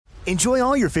Enjoy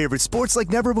all your favorite sports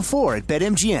like never before at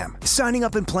BetMGM. Signing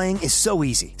up and playing is so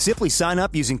easy. Simply sign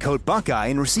up using code Buckeye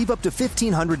and receive up to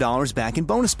 $1,500 back in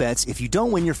bonus bets if you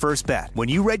don't win your first bet. When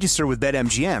you register with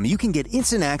BetMGM, you can get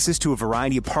instant access to a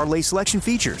variety of parlay selection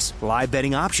features, live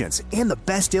betting options, and the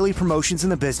best daily promotions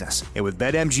in the business. And with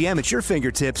BetMGM at your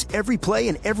fingertips, every play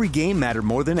and every game matter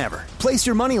more than ever. Place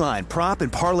your moneyline, prop,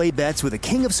 and parlay bets with the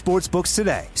king of sportsbooks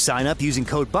today. Sign up using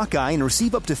code Buckeye and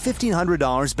receive up to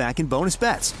 $1,500 back in bonus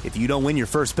bets if you don't win your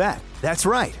first bet. That's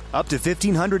right, up to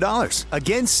 $1,500.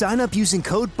 Again, sign up using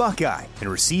code Buckeye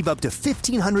and receive up to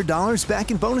 $1,500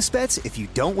 back in bonus bets if you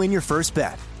don't win your first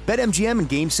bet. BetMGM and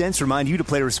GameSense remind you to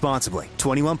play responsibly.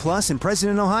 21 plus and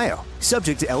present in Ohio.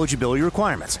 Subject to eligibility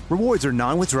requirements. Rewards are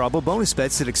non-withdrawable bonus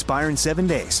bets that expire in 7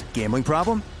 days. Gambling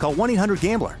problem? Call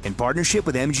 1-800-GAMBLER in partnership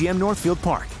with MGM Northfield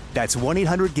Park. That's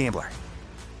 1-800-GAMBLER.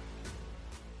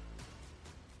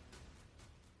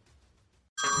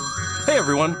 Hey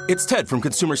everyone, it's Ted from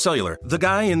Consumer Cellular, the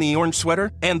guy in the orange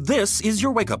sweater, and this is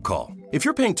your wake-up call. If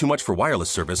you're paying too much for wireless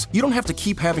service, you don't have to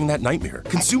keep having that nightmare.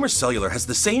 Consumer Cellular has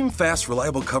the same fast,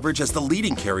 reliable coverage as the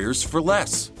leading carriers for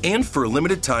less. And for a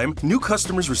limited time, new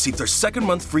customers receive their second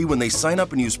month free when they sign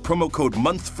up and use promo code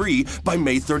MONTHFREE by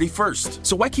May 31st.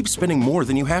 So why keep spending more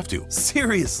than you have to?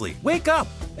 Seriously, wake up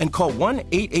and call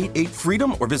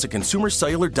 1-888-FREEDOM or visit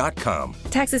consumercellular.com.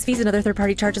 Taxes, fees, and other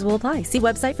third-party charges will apply. See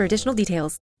website for additional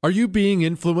details. Are you being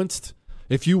influenced?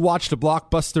 If you watched a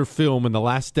blockbuster film in the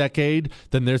last decade,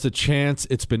 then there's a chance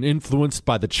it's been influenced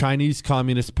by the Chinese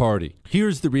Communist Party.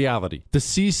 Here's the reality. The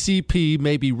CCP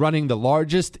may be running the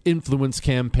largest influence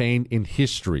campaign in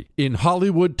history. In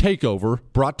Hollywood Takeover,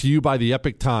 brought to you by the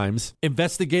Epoch Times,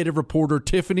 investigative reporter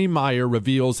Tiffany Meyer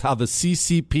reveals how the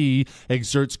CCP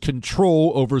exerts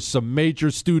control over some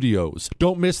major studios.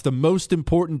 Don't miss the most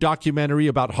important documentary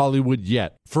about Hollywood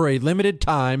yet. For a limited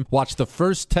time, watch the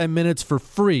first 10 minutes for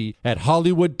free at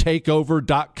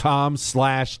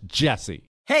HollywoodTakeover.com/Jesse.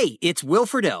 Hey, it's Will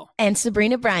Friedle. And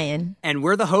Sabrina Bryan. And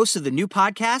we're the hosts of the new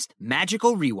podcast,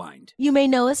 Magical Rewind. You may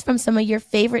know us from some of your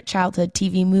favorite childhood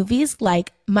TV movies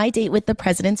like My Date with the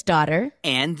President's Daughter.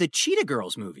 And the Cheetah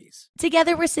Girls movies.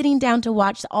 Together, we're sitting down to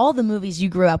watch all the movies you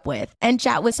grew up with and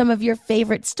chat with some of your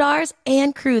favorite stars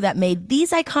and crew that made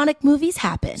these iconic movies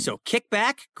happen. So kick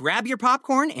back, grab your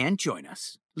popcorn, and join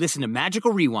us. Listen to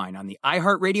Magical Rewind on the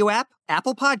iHeartRadio app,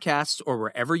 Apple Podcasts, or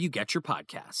wherever you get your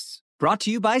podcasts. Brought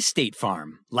to you by State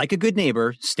Farm. Like a good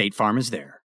neighbor, State Farm is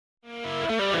there.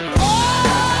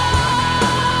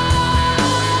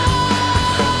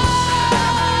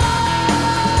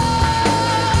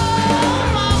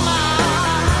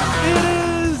 It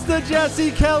is the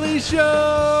Jesse Kelly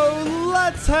Show.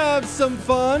 Let's have some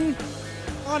fun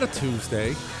on a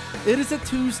Tuesday. It is a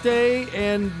Tuesday,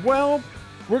 and, well,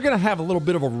 we're going to have a little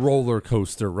bit of a roller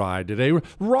coaster ride today.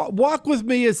 Walk with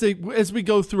me as we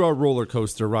go through our roller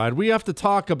coaster ride. We have to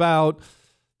talk about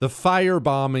the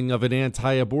firebombing of an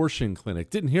anti-abortion clinic.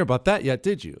 Didn't hear about that yet,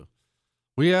 did you?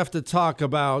 We have to talk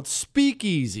about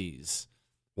speakeasies,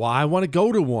 why I want to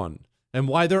go to one, and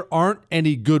why there aren't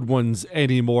any good ones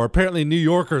anymore. Apparently, New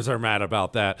Yorkers are mad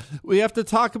about that. We have to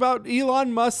talk about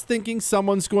Elon Musk thinking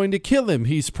someone's going to kill him.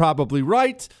 He's probably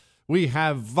right. We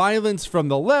have violence from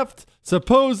the left,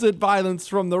 supposed violence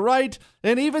from the right,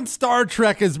 and even Star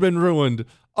Trek has been ruined.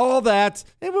 All that,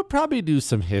 and we'll probably do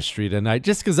some history tonight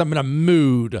just because I'm in a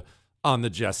mood on the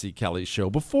Jesse Kelly Show.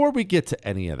 Before we get to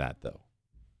any of that, though,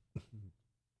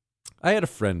 I had a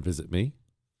friend visit me.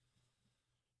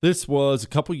 This was a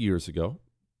couple years ago.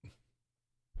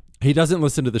 He doesn't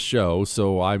listen to the show,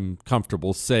 so I'm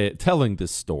comfortable telling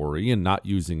this story and not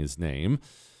using his name.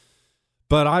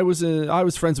 But I was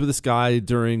friends with this guy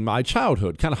during my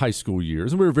childhood, kind of high school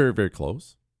years, and we were very, very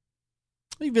close.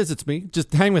 He visits me.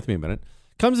 Just hang with me a minute.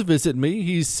 Comes to visit me.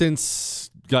 He's since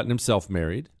gotten himself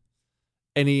married,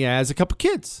 and he has a couple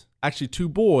kids, actually 2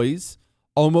 boys,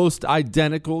 almost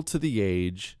identical to the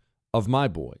age of my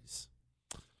boys.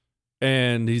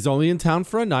 And he's only in town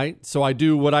for a night, so I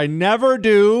do what I never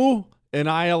do, and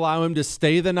I allow him to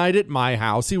stay the night at my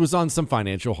house. He was on some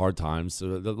financial hard times. So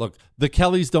look, the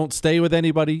Kellys don't stay with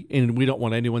anybody, and we don't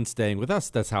want anyone staying with us.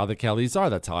 That's how the Kellys are.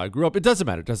 That's how I grew up. It doesn't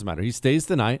matter. It doesn't matter. He stays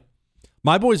the night.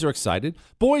 My boys are excited.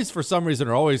 Boys, for some reason,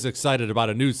 are always excited about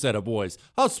a new set of boys.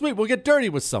 Oh, sweet. We'll get dirty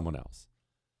with someone else.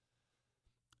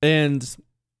 And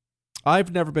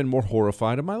I've never been more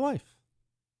horrified in my life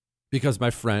because my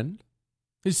friend,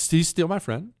 he's still my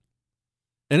friend,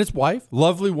 and his wife,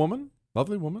 lovely woman,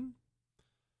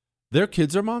 their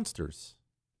kids are monsters.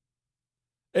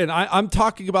 And I'm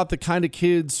talking about the kind of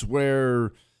kids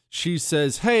where she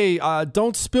says, hey,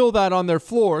 don't spill that on their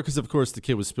floor. Because, of course, the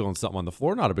kid was spilling something on the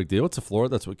floor. Not a big deal. It's a floor.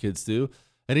 That's what kids do.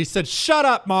 And he said, "Shut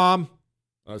up, Mom."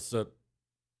 I said,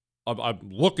 I'm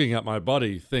looking at my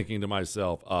buddy thinking to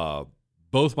myself,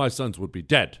 both my sons would be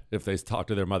dead if they talked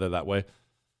to their mother that way.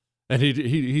 And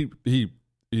he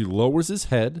lowers his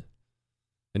head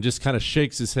and just kind of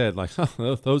shakes his head like,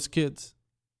 those kids.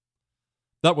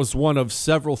 That was one of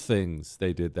several things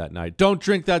they did that night. "Don't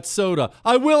drink that soda."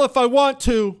 "I will if I want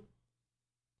to."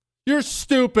 "You're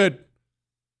stupid."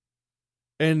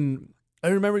 And I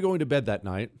remember going to bed that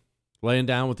night, laying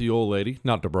down with the old lady,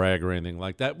 not to brag or anything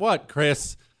like that. "What,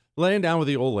 Chris?" Laying down with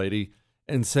the old lady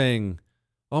and saying,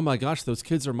 "Oh my gosh, those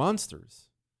kids are monsters."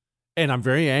 And I'm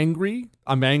very angry.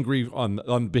 I'm angry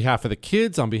on behalf of the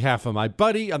kids, on behalf of my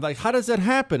buddy. I'm like, how does that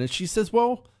happen? And she says,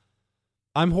 "Well,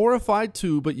 I'm horrified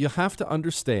too, but you have to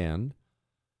understand,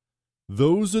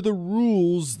 those are the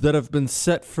rules that have been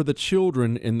set for the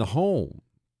children in the home.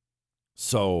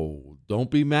 So don't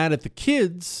be mad at the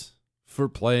kids for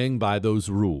playing by those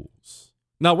rules."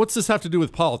 Now, what's this have to do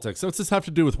with politics? What's this have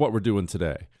to do with what we're doing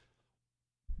today?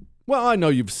 Well, I know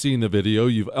you've seen the video.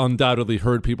 You've undoubtedly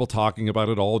heard people talking about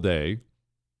it all day,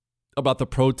 about the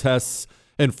protests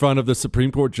in front of the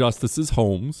Supreme Court justices'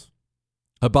 homes,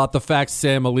 about the fact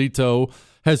Sam Alito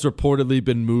has reportedly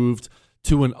been moved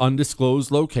to an undisclosed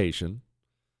location.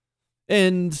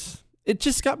 And it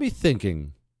just got me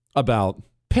thinking about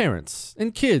parents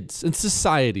and kids and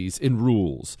societies and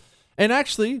rules. And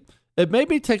actually, it made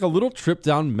me take a little trip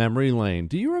down memory lane.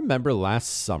 Do you remember last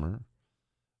summer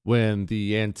when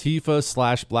the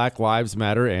Antifa/Black Lives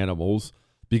Matter animals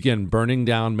began burning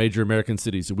down major American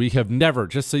cities? We have never,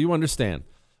 just so you understand,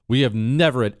 we have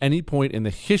never at any point in the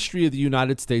history of the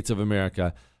United States of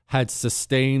America had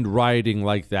sustained rioting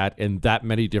like that in that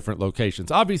many different locations.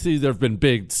 Obviously, there have been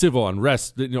big civil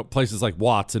unrest, places like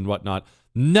Watts and whatnot.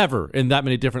 Never in that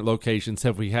many different locations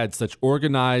have we had such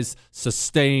organized,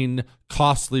 sustained,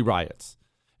 costly riots.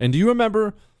 And do you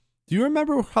remember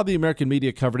how the American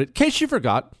media covered it? In case you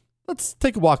forgot, let's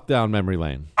take a walk down memory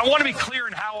lane. I want to be clear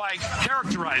in how I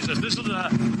characterize this. This is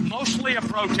mostly a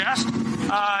protest.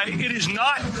 It is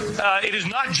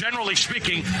not, generally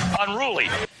speaking, unruly.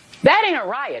 That ain't a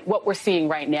riot, what we're seeing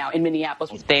right now in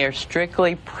Minneapolis. They are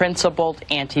strictly principled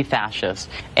anti-fascists,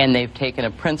 and they've taken a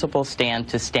principled stand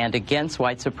to stand against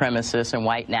white supremacists and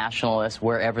white nationalists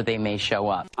wherever they may show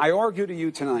up. I argue to you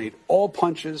tonight, all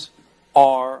punches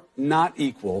are not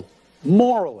equal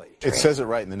morally. It says it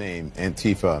right in the name,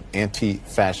 Antifa,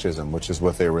 anti-fascism, which is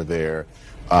what they were there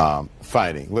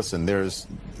fighting. Listen, there's,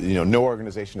 no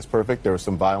organization is perfect. There was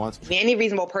some violence. Any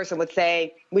reasonable person would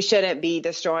say we shouldn't be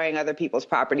destroying other people's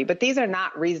property, but these are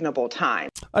not reasonable times.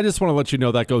 I just want to let you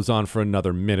know that goes on for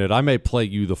another minute. I may play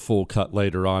you the full cut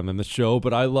later on in the show,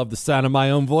 but I love the sound of my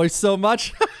own voice so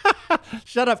much.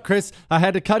 Shut up, Chris. I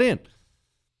had to cut in.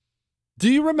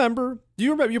 Do you remember?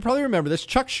 You probably remember this.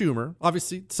 Chuck Schumer,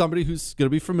 obviously somebody who's going to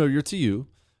be familiar to you.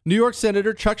 New York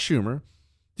Senator Chuck Schumer.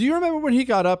 Do you remember when he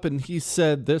got up and he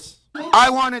said this? "I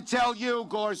want to tell you,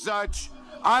 Gorsuch.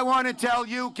 I want to tell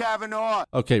you, Kavanaugh."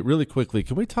 Okay, really quickly,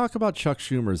 can we talk about Chuck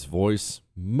Schumer's voice?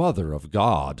 Mother of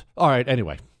God. All right,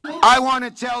 anyway. "I want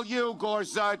to tell you,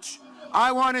 Gorsuch.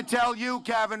 I want to tell you,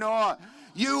 Kavanaugh.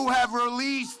 You have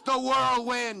released the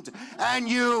whirlwind, and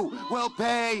you will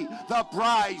pay the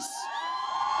price.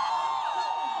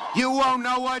 You won't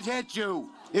know what hit you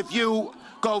if you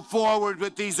go forward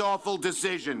with these awful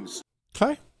decisions."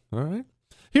 Okay, all right.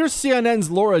 Here's CNN's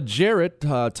Laura Jarrett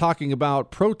talking about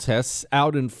protests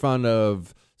out in front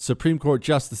of Supreme Court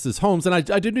justices' homes. And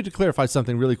I do need to clarify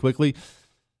something really quickly.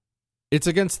 It's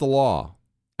against the law,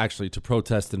 actually, to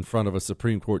protest in front of a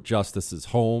Supreme Court justice's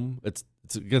home. It's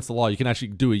against the law. You can actually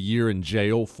do a year in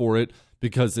jail for it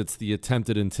because it's the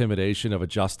attempted intimidation of a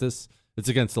justice. It's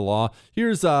against the law.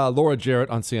 Here's Laura Jarrett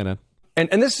on CNN.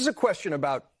 And this is a question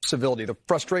about civility. The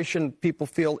frustration people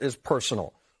feel is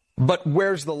personal. But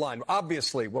where's the line?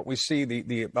 Obviously, what we see,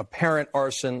 the apparent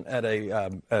arson at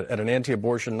an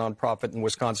anti-abortion nonprofit in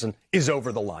Wisconsin is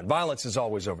over the line. Violence is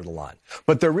always over the line.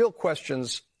 But there are real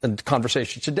questions and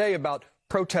conversations today about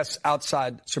protests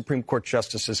outside Supreme Court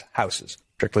justices' houses,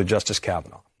 particularly Justice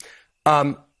Kavanaugh.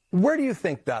 Where do you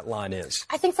think that line is?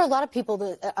 I think for a lot of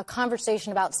people, a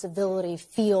conversation about civility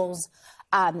feels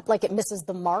like it misses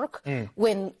the mark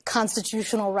when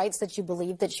constitutional rights that you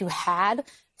believe that you had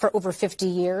for over 50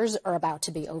 years are about to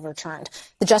be overturned.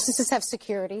 The justices have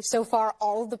security. So far,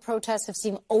 all of the protests have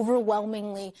seemed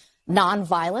overwhelmingly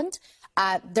nonviolent.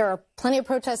 There are plenty of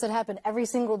protests that happen every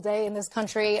single day in this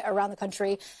country, around the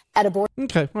country, at abortion.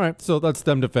 Okay, all right. So that's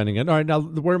them defending it. All right, now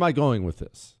where am I going with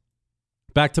this?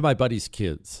 Back to my buddy's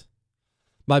kids.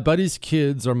 My buddy's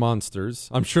kids are monsters.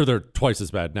 I'm sure they're twice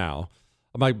as bad now.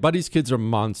 My buddy's kids are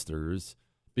monsters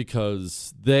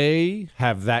because they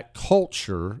have that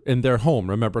culture in their home.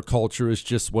 Remember, culture is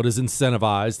just what is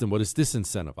incentivized and what is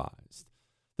disincentivized.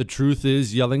 The truth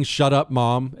is, yelling, "Shut up,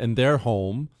 Mom," in their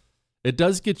home, it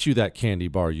does get you that candy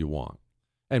bar you want.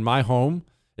 In my home,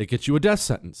 it gets you a death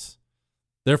sentence.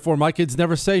 Therefore, my kids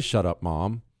never say, "Shut up,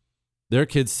 Mom." Their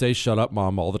kids say, "Shut up,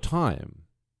 Mom," all the time.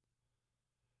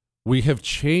 We have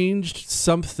changed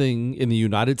something in the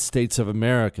United States of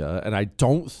America, and I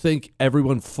don't think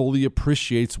everyone fully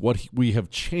appreciates what we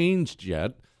have changed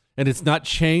yet, and it's not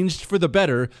changed for the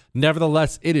better.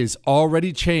 Nevertheless, it is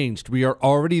already changed. We are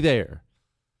already there.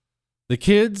 The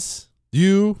kids,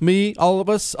 you, me, all of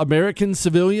us, American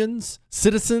civilians,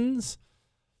 citizens,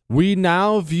 we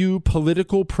now view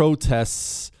political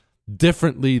protests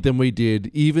differently than we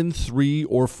did even 3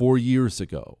 or 4 years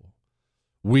ago.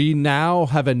 We now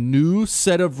have a new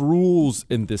set of rules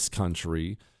in this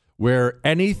country where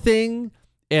anything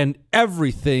and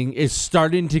everything is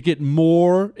starting to get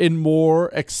more and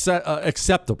more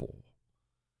acceptable.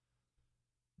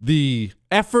 The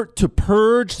effort to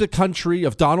purge the country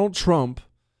of Donald Trump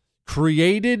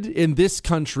created in this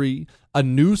country a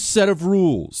new set of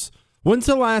rules. When's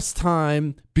the last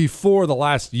time before the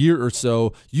last year or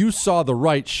so you saw the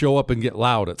right show up and get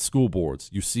loud at school boards?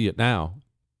 You see it now.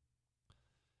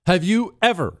 Have you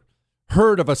ever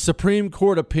heard of a Supreme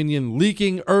Court opinion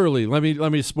leaking early? Let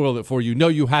me spoil it for you. No,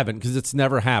 you haven't, because it's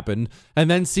never happened. And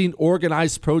then seen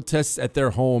organized protests at their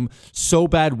home so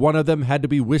bad one of them had to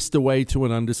be whisked away to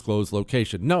an undisclosed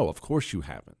location. No, of course you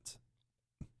haven't.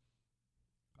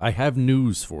 I have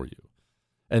news for you.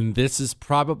 And this is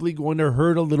probably going to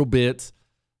hurt a little bit,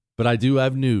 but I do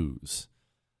have news.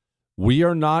 We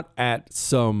are not at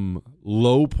some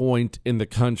low point in the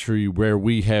country where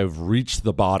we have reached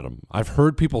the bottom. I've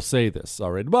heard people say this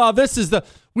already. Well,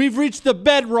 we've reached the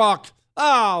bedrock.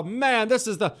 Oh man, this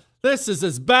is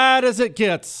as bad as it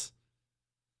gets.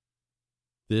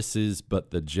 This is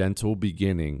but the gentle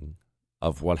beginning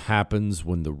of what happens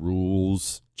when the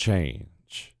rules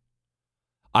change.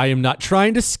 I am not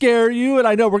trying to scare you, and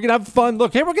I know we're going to have fun.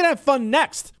 Look, hey, we're going to have fun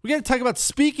next. We're going to talk about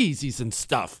speakeasies and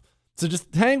stuff. So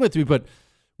just hang with me, but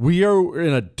we are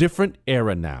in a different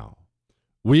era now.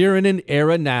 We are in an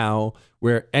era now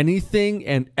where anything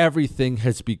and everything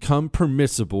has become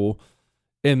permissible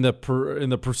in the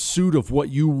pursuit of what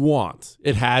you want.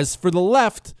 It has for the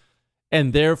left,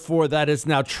 and therefore that is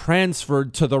now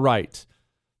transferred to the right.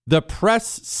 The press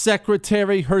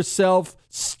secretary herself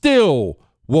still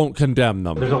won't condemn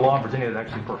them. There's a law in Virginia that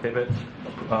actually prohibits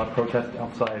protest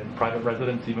outside private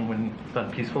residence, even when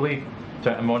done peacefully.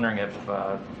 So I'm wondering if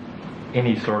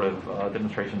any sort of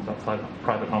demonstrations outside of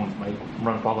private homes might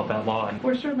run afoul of that law.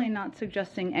 We're certainly not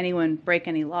suggesting anyone break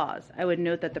any laws. I would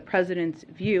note that the president's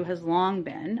view has long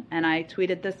been, and I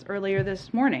tweeted this earlier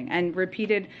this morning and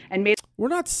repeated and made. We're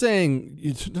not saying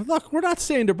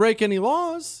to break any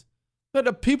laws,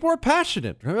 but people are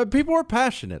passionate. People are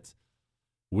passionate.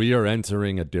 We are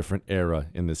entering a different era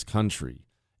in this country,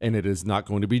 and it is not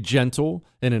going to be gentle,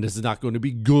 and it is not going to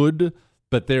be good,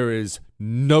 but there is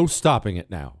no stopping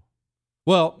it now.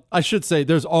 Well, I should say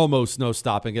there's almost no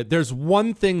stopping it. There's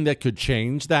one thing that could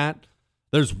change that.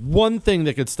 There's one thing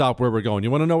that could stop where we're going.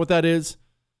 You want to know what that is?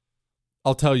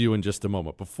 I'll tell you in just a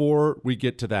moment. Before we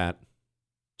get to that,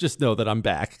 just know that I'm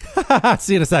back.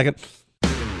 See you in a second.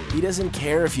 He doesn't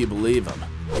care if you believe him,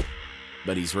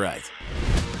 but he's right.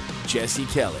 Jesse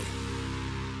Kelly.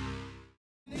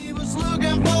 He was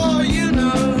looking for,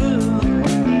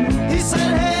 he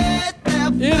said, hey.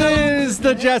 It is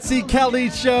the Jesse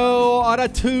Kelly Show on a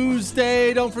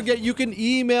Tuesday. Don't forget, you can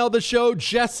email the show,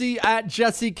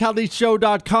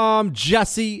 jesse@jessekellyshow.com,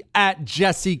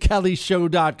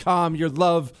 jesse@jessekellyshow.com. Your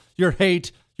love, your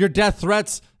hate, your death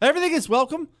threats, everything is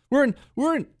welcome. We're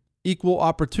an equal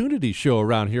opportunity show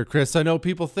around here, Chris. I know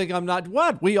people think I'm not.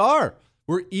 What? We are.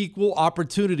 We're equal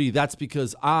opportunity. That's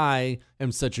because I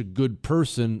am such a good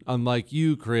person, unlike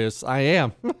you, Chris. I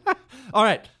am. All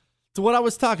right. So what I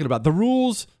was talking about, the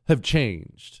rules have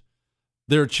changed.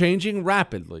 They're changing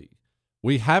rapidly.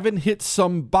 We haven't hit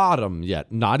some bottom yet,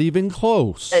 not even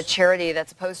close. A charity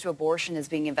that's opposed to abortion is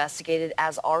being investigated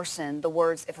as arson. The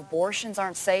words, "If abortions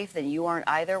aren't safe, then you aren't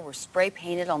either," were spray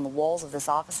painted on the walls of this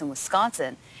office in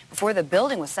Wisconsin before the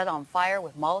building was set on fire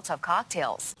with Molotov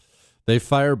cocktails. They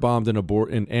firebombed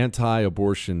an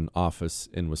anti-abortion office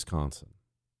in Wisconsin.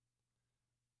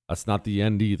 That's not the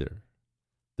end either.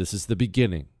 This is the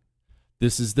beginning.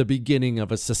 This is the beginning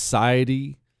of a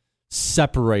society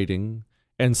separating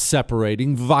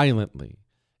violently.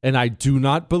 And I do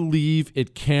not believe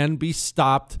it can be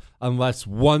stopped unless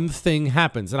one thing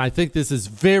happens. And I think this is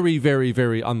very, very,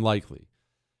 very unlikely.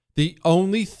 The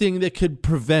only thing that could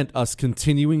prevent us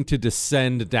continuing to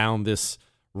descend down this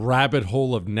rabbit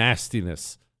hole of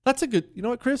nastiness. That's a good, you know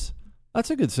what, Chris? That's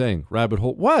a good saying. Rabbit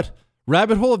hole. What?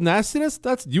 Rabbit hole of nastiness?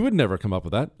 You would never come up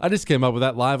with that. I just came up with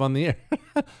that live on the air.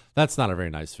 That's not a very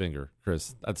nice finger,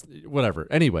 Chris. That's whatever.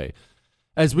 Anyway,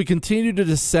 as we continue to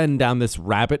descend down this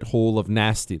rabbit hole of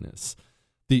nastiness,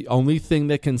 the only thing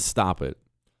that can stop it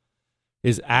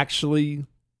is actually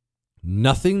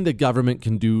nothing the government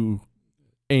can do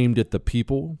aimed at the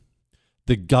people.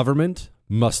 The government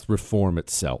must reform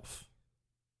itself.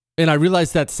 And I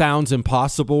realize that sounds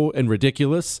impossible and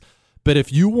ridiculous, but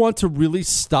if you want to really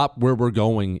stop where we're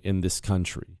going in this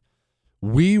country,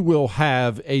 we will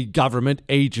have a government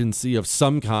agency of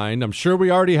some kind. I'm sure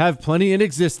we already have plenty in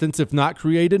existence, if not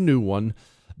create a new one,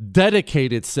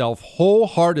 dedicate itself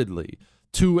wholeheartedly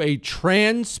to a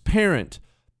transparent,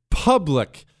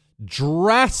 public,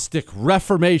 drastic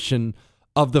reformation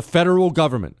of the federal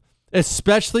government,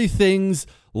 especially things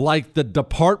like the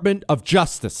Department of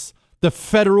Justice, the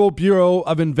Federal Bureau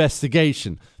of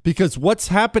Investigation. Because what's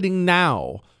happening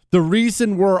now, the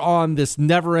reason we're on this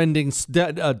never-ending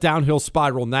downhill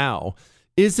spiral now,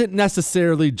 isn't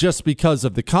necessarily just because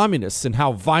of the communists and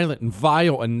how violent and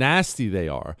vile and nasty they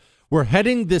are. We're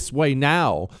heading this way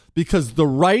now because the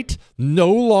right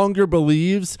no longer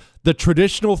believes the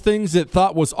traditional things it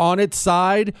thought was on its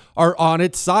side are on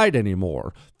its side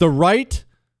anymore. The right,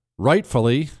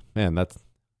 rightfully, man, that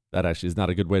actually is not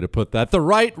a good way to put that. The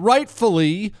right,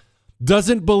 rightfully,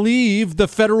 doesn't believe the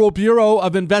Federal Bureau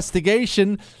of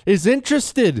Investigation is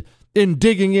interested in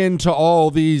digging into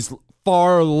all these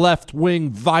far left-wing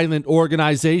violent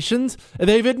organizations.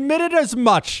 They've admitted as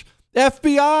much.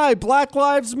 FBI, Black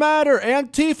Lives Matter,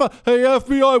 Antifa. Hey,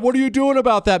 FBI, what are you doing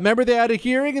about that? Remember they had a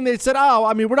hearing and they said,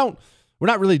 we're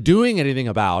not really doing anything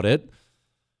about it.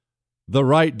 The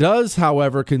right does,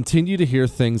 however, continue to hear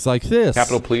things like this.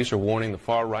 Capitol Police are warning the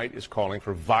far right is calling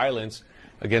for violence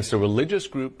against a religious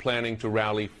group planning to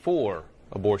rally for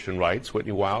abortion rights.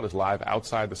 Whitney Wild is live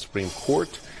outside the Supreme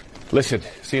Court. Listen,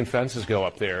 seeing fences go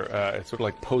up there, it's sort of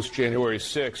like post-January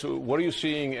 6th. What are you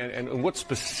seeing and what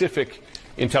specific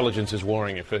intelligence is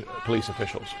warning police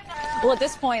officials? Well, at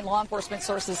this point, law enforcement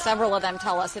sources, several of them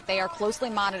tell us that they are closely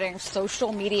monitoring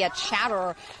social media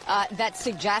chatter that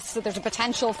suggests that there's a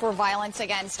potential for violence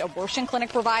against abortion clinic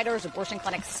providers, abortion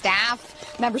clinic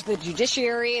staff, members of the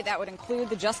judiciary. That would include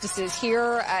the justices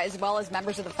here, as well as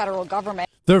members of the federal government.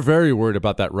 They're very worried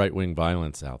about that right-wing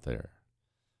violence out there.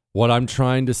 What I'm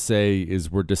trying to say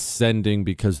is we're descending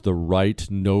because the right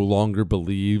no longer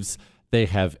believes they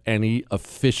have any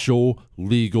official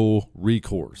legal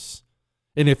recourse.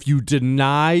 And if you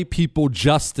deny people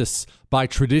justice by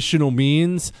traditional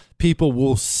means, people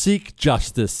will seek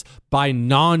justice by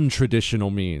non-traditional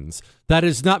means. That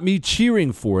is not me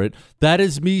cheering for it. That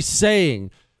is me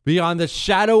saying, beyond the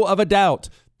shadow of a doubt,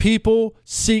 people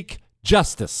seek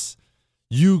justice.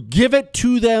 You give it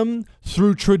to them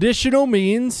through traditional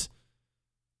means,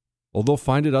 or they'll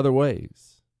find it other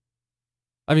ways.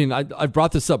 I mean, I've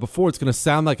brought this up before. It's going to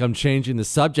sound like I'm changing the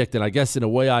subject, and I guess in a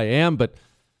way I am, but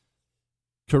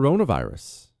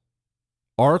coronavirus.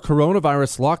 Our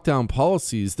coronavirus lockdown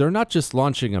policies, they're not just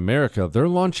launching America, they're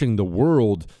launching the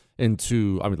world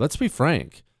into, let's be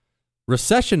frank,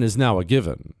 recession is now a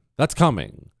given. That's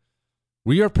coming.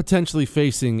 We are potentially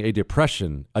facing a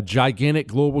depression, a gigantic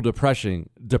global depression,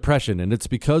 and it's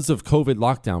because of COVID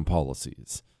lockdown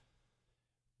policies.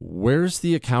 Where's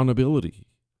the accountability?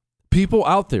 People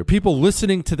out there, people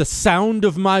listening to the sound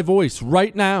of my voice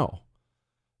right now,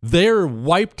 they're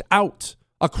wiped out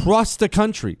across the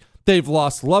country. They've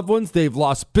lost loved ones. They've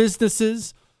lost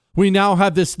businesses. We now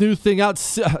have this new thing out,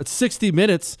 60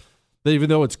 Minutes, even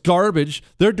though it's garbage.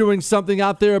 They're doing something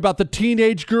out there about the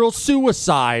teenage girl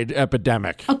suicide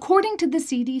epidemic. According to the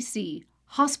CDC,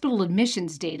 hospital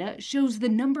admissions data shows the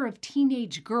number of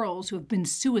teenage girls who have been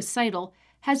suicidal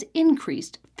has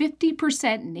increased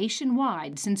 50%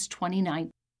 nationwide since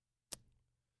 2019.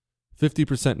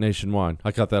 50% nationwide.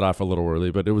 I cut that off a little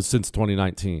early, but it was since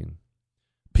 2019.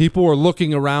 People are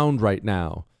looking around right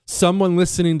now. Someone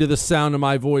listening to the sound of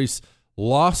my voice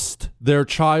lost their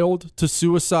child to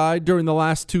suicide during the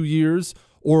last 2 years,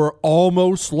 or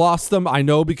almost lost them. I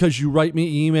know because you write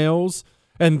me emails.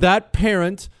 And that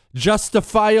parent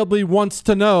justifiably wants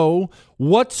to know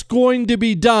what's going to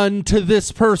be done to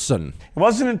this person. It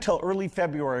wasn't until early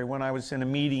February when I was in a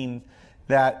meeting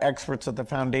that experts at the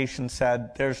foundation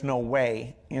said there's no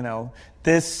way,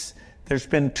 there's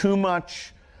been too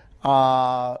much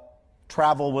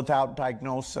travel without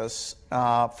diagnosis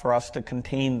for us to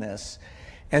contain this.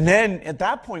 And then at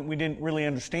that point, we didn't really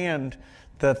understand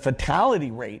the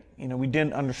fatality rate. We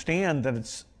didn't understand that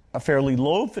it's a fairly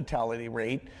low fatality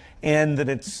rate, and that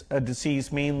it's a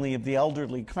disease mainly of the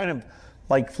elderly, kind of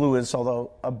like flu is,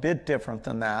 although a bit different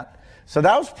than that. So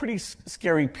that was a pretty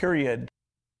scary period.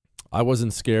 I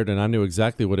wasn't scared, and I knew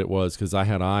exactly what it was because I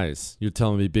had eyes. You're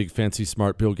telling me big, fancy,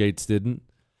 smart Bill Gates didn't?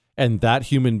 And that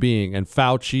human being and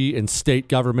Fauci and state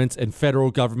governments and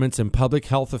federal governments and public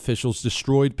health officials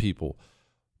destroyed people.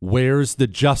 Where's the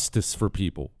justice for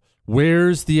people?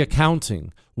 Where's the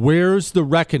accounting? Where's the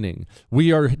reckoning?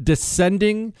 We are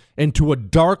descending into a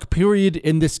dark period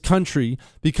in this country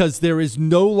because there is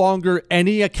no longer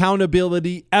any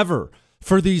accountability ever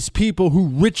for these people who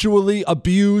ritually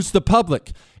abuse the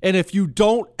public. And if you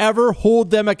don't ever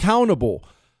hold them accountable,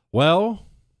 well,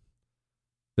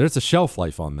 there's a shelf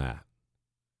life on that.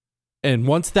 And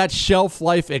once that shelf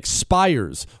life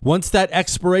expires, once that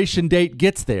expiration date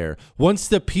gets there, once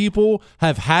the people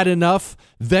have had enough,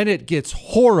 then it gets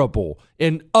horrible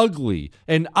and ugly.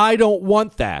 And I don't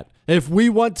want that. If we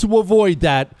want to avoid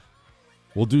that,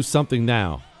 we'll do something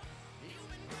now.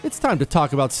 It's time to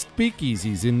talk about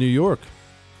speakeasies in New York.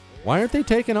 Why aren't they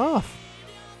taking off?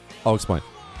 I'll explain.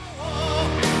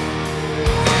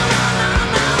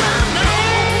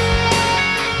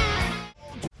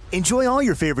 Enjoy all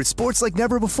your favorite sports like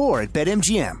never before at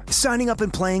BetMGM. Signing up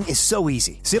and playing is so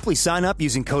easy. Simply sign up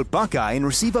using code Buckeye and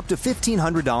receive up to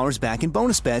 $1,500 back in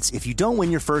bonus bets if you don't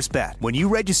win your first bet. When you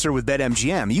register with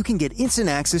BetMGM, you can get instant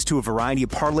access to a variety of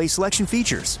parlay selection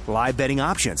features, live betting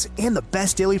options, and the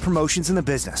best daily promotions in the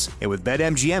business. And with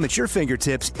BetMGM at your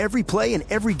fingertips, every play and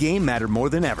every game matter more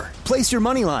than ever. Place your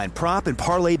moneyline, prop, and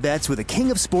parlay bets with the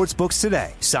king of sportsbooks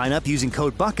today. Sign up using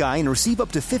code Buckeye and receive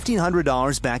up to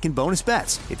 $1,500 back in bonus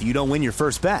bets if you don't win your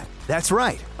first bet. That's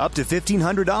right, up to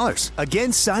 $1,500.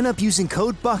 Again, sign up using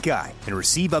code Buckeye and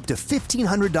receive up to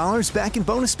 $1,500 back in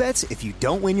bonus bets if you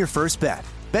don't win your first bet.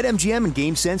 BetMGM and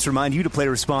GameSense remind you to play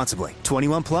responsibly.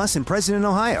 21 plus and present in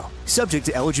Ohio. Subject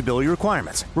to eligibility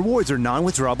requirements. Rewards are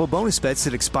non-withdrawable bonus bets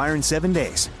that expire in 7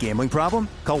 days. Gambling problem?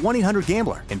 Call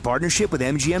 1-800-GAMBLER in partnership with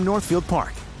MGM Northfield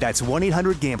Park. That's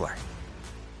 1-800-GAMBLER.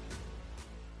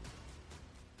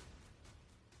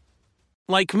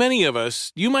 Like many of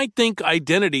us, you might think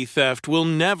identity theft will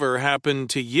never happen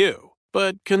to you.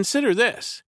 But consider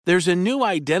this. There's a new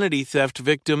identity theft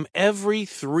victim every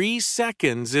 3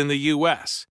 seconds in the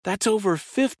U.S. That's over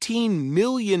 15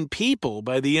 million people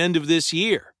by the end of this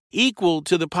year, equal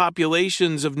to the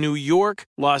populations of New York,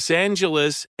 Los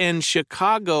Angeles, and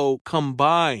Chicago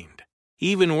combined.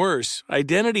 Even worse,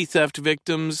 identity theft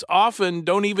victims often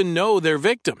don't even know they're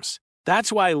victims.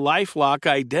 That's why LifeLock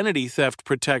Identity Theft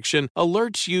Protection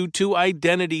alerts you to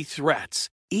identity threats,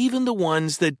 even the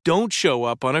ones that don't show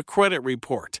up on a credit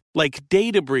report, like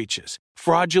data breaches,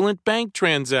 fraudulent bank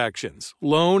transactions,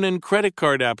 loan and credit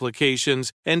card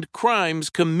applications, and crimes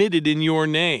committed in your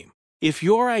name. If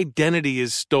your identity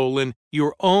is stolen,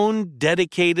 your own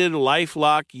dedicated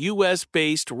LifeLock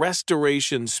U.S.-based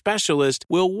restoration specialist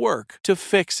will work to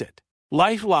fix it.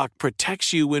 LifeLock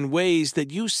protects you in ways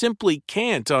that you simply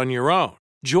can't on your own.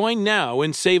 Join now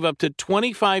and save up to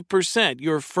 25%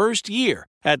 your first year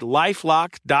at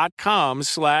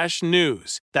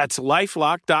LifeLock.com/news. That's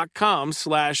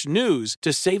LifeLock.com/news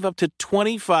to save up to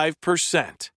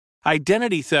 25%.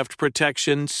 Identity theft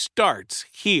protection starts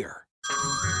here.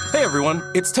 Hey everyone,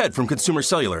 it's Ted from Consumer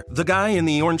Cellular, the guy in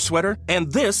the orange sweater, and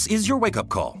this is your wake-up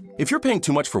call. If you're paying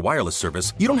too much for wireless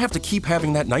service, you don't have to keep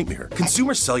having that nightmare.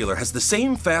 Consumer Cellular has the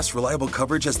same fast, reliable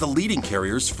coverage as the leading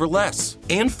carriers for less.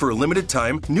 And for a limited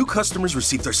time, new customers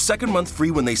receive their second month free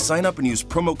when they sign up and use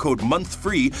promo code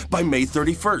MONTHFREE by May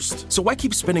 31st. So why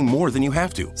keep spending more than you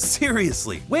have to?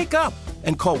 Seriously, wake up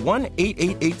and call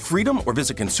 1-888-FREEDOM or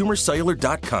visit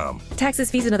consumercellular.com.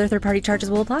 Taxes, fees, and other third-party charges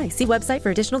will apply. See website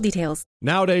for additional details.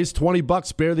 Nowadays,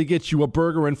 $20 barely gets you a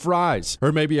burger and fries,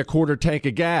 or maybe a quarter tank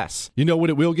of gas. You know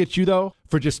what it will get you, though?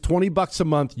 For just $20 a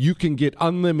month, you can get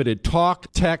unlimited talk,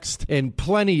 text, and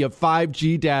plenty of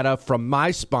 5G data from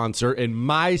my sponsor and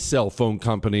my cell phone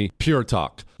company, Pure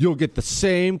Talk. You'll get the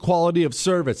same quality of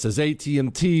service as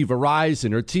AT&T,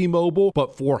 Verizon, or T-Mobile,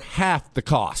 but for half the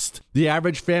cost. The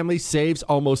average family saves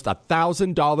almost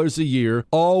 $1,000 a year,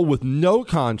 all with no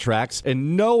contracts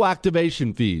and no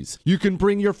activation fees. You can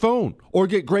bring your phone or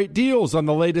get great deals on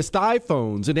the latest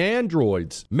iPhones and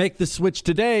Androids. Make the switch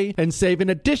today and save an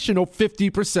additional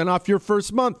 50% off your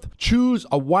first month. Choose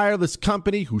a wireless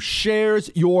company who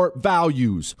shares your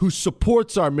values, who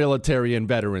supports our military and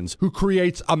veterans, who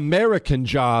creates American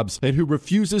jobs, and who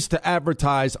refuses to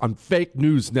advertise on fake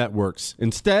news networks.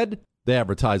 Instead, they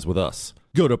advertise with us.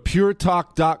 Go to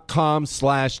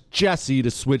puretalk.com/Jesse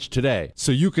to switch today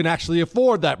so you can actually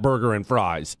afford that burger and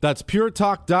fries. That's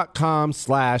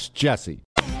puretalk.com/Jesse.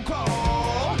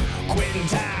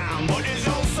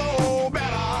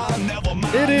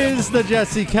 It is the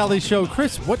Jesse Kelly Show.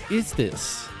 Chris, what is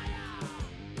this?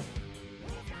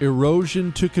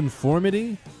 Erosion to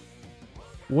conformity?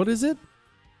 What is it?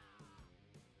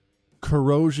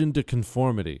 Corrosion to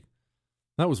conformity.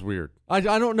 That was weird. I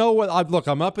don't know what. Look,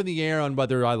 I'm up in the air on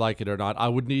whether I like it or not. I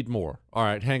would need more. All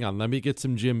right, hang on. Let me get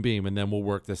some Jim Beam, and then we'll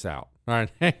work this out. All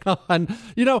right, hang on.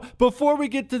 You know, before we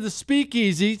get to the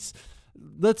speakeasies,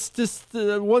 let's just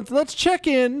let's check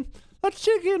in. Let's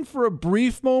check in for a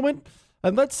brief moment,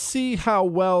 and let's see how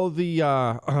well the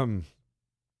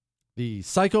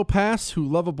psychopaths who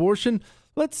love abortion.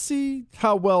 Let's see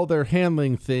how well they're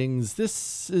handling things.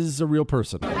 This is a real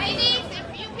person. Ladies,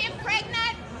 if you get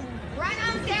pregnant, run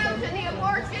on down to the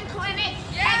abortion clinic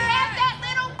and have that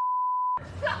little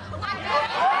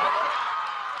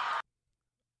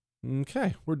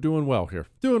Okay, we're doing well here.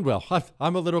 Doing well.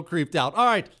 I'm a little creeped out. All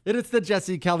right, it's the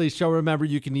Jesse Kelly Show. Remember,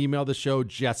 you can email the show,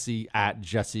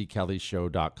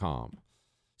 jesse@jessekellyshow.com.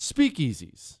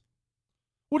 Speakeasies.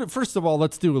 First of all,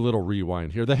 let's do a little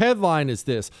rewind here. The headline is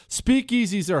this: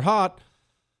 speakeasies are hot,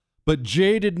 but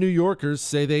jaded New Yorkers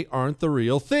say they aren't the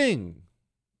real thing.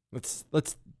 Let's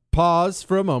pause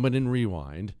for a moment and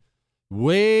rewind.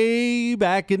 Way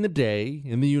back in the day,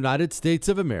 in the United States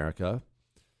of America,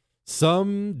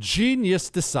 some genius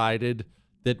decided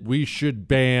that we should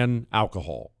ban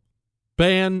alcohol.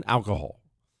 Ban alcohol.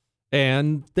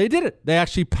 And they did it. They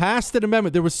actually passed an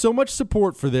amendment. There was so much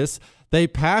support for this, they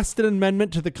passed an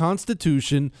amendment to the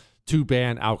Constitution to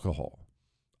ban alcohol.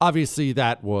 Obviously,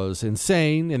 that was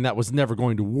insane, and that was never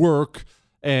going to work.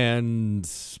 And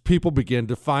people began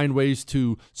to find ways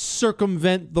to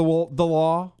circumvent the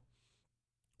law.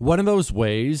 One of those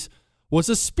ways was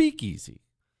a speakeasy.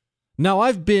 Now,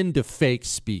 I've been to fake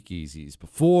speakeasies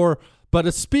before, but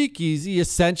a speakeasy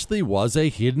essentially was a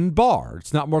hidden bar.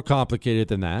 It's not more complicated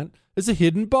than that. It's a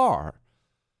hidden bar.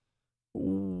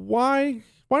 Why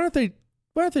aren't they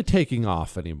taking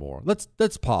off anymore?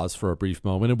 Let's pause for a brief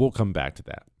moment and we'll come back to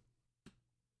that.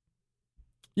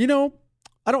 You know,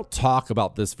 I don't talk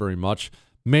about this very much,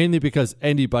 mainly because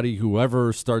anybody who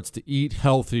ever starts to eat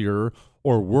healthier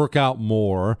or work out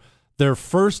more, their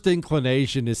first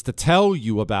inclination is to tell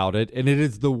you about it, and it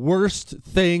is the worst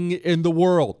thing in the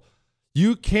world.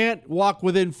 You can't walk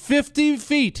within 50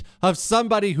 feet of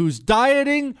somebody who's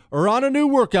dieting or on a new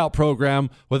workout program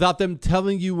without them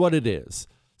telling you what it is.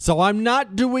 So I'm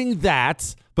not doing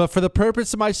that, but for the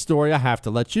purpose of my story, I have to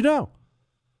let you know.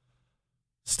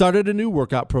 Started a new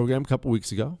workout program a couple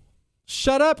weeks ago.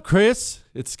 Shut up, Chris.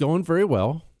 It's going very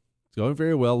well. It's going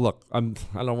very well. Look, I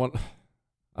don't want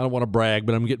to brag,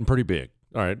 but I'm getting pretty big.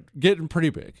 All right, getting pretty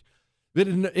big. But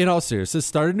in all seriousness,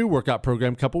 started a new workout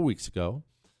program a couple weeks ago.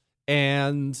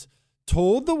 And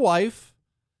told the wife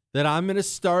that I'm going to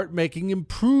start making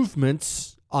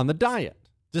improvements on the diet.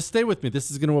 Just stay with me.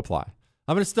 This is going to apply.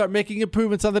 I'm going to start making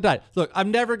improvements on the diet. Look,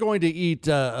 I'm never going to eat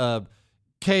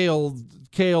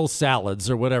kale salads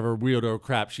or whatever weirdo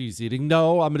crap she's eating.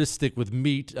 No, I'm going to stick with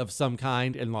meat of some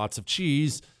kind and lots of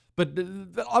cheese. But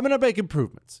I'm going to make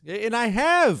improvements. And I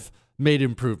have made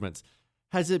improvements.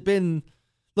 Has it been...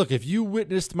 Look, if you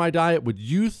witnessed my diet, would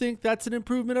you think that's an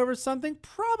improvement over something?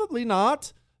 Probably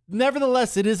not.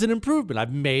 Nevertheless, it is an improvement.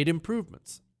 I've made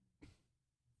improvements.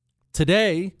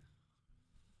 Today,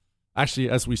 actually,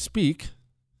 as we speak,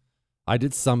 I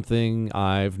did something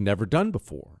I've never done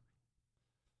before.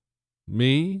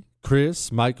 Me,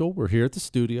 Chris, Michael, we're here at the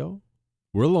studio.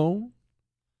 We're alone.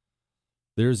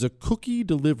 There's a cookie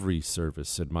delivery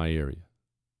service in my area.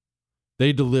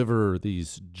 They deliver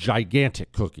these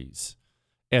gigantic cookies.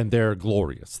 And they're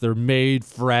glorious. They're made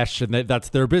fresh, and that's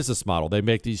their business model. They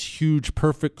make these huge,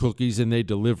 perfect cookies, and they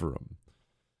deliver them.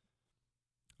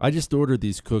 I just ordered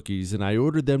these cookies, and I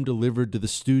ordered them delivered to the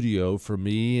studio for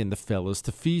me and the fellas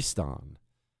to feast on.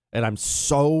 And I'm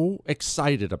so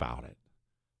excited about it.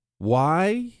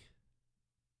 Why?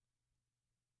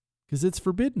 Because it's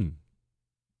forbidden.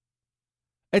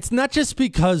 It's not just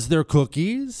because they're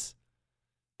cookies.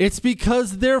 It's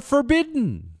because they're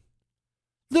forbidden.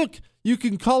 Look, you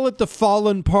can call it the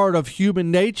fallen part of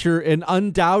human nature, and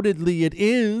undoubtedly it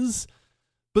is.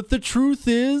 But the truth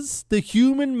is, the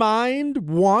human mind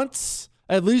wants,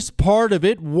 at least part of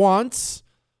it wants,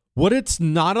 what it's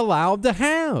not allowed to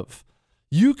have.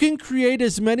 You can create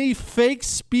as many fake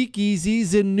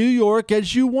speakeasies in New York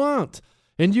as you want.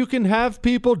 And you can have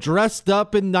people dressed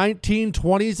up in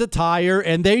 1920s attire,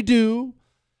 and they do.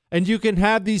 And you can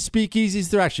have these speakeasies.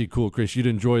 They're actually cool, Chris. You'd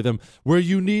enjoy them. Where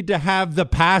you need to have the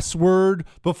password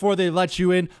before they let you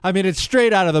in. I mean, it's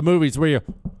straight out of the movies where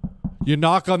You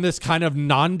knock on this kind of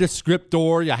nondescript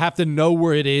door. You have to know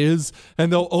where it is,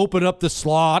 and they'll open up the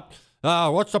slot.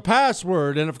 What's the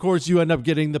password? And, of course, you end up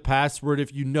getting the password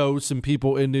if you know some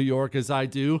people in New York, as I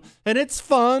do. And it's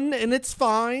fun, and it's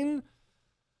fine.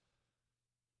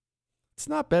 It's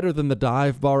not better than the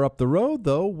dive bar up the road,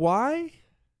 though. Why?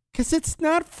 Because it's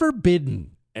not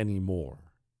forbidden anymore.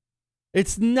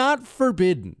 It's not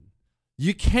forbidden.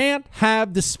 You can't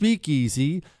have the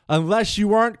speakeasy unless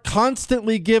you aren't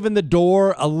constantly giving the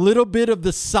door a little bit of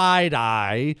the side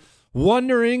eye,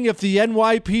 wondering if the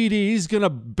NYPD is going to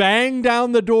bang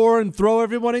down the door and throw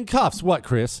everyone in cuffs. What,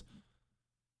 Chris?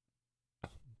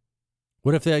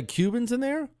 What if they had Cubans in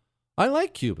there? I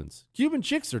like Cubans. Cuban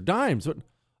chicks are dimes. What?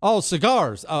 Oh,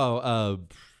 cigars. Oh,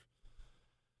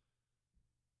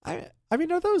 I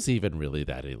mean, are those even really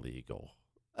that illegal?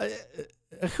 You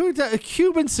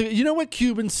know what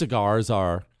Cuban cigars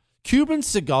are? Cuban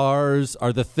cigars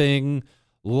are the thing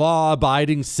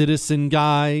law-abiding citizen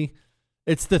guy.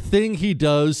 It's the thing he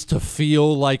does to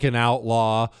feel like an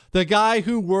outlaw. The guy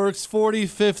who works 40,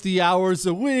 50 hours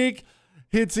a week.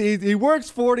 He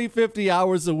works 40, 50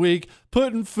 hours a week,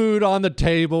 putting food on the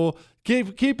table,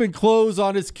 keeping clothes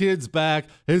on his kid's back.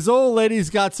 His old lady's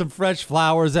got some fresh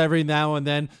flowers every now and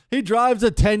then. He drives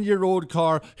a 10-year-old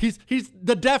car. He's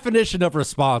the definition of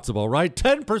responsible, right?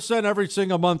 10% every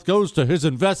single month goes to his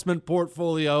investment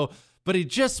portfolio, but he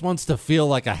just wants to feel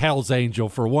like a Hell's Angel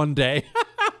for one day.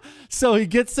 So he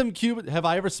gets some Cuban. Have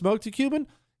I ever smoked a Cuban?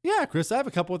 Yeah, Chris, I have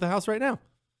a couple at the house right now.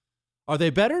 Are they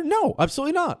better? No,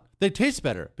 absolutely not. They taste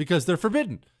better because they're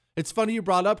forbidden. It's funny you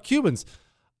brought up Cubans.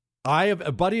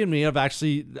 A buddy and me have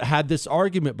actually had this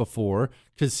argument before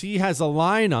because he has a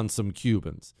line on some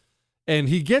Cubans and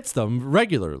he gets them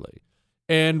regularly.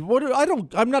 And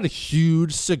I'm not a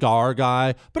huge cigar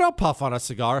guy, but I'll puff on a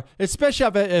cigar,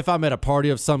 especially if I'm at a party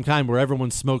of some kind where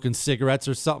everyone's smoking cigarettes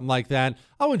or something like that.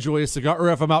 I'll enjoy a cigar, or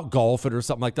if I'm out golfing or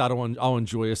something like that, I'll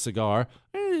enjoy a cigar.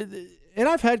 And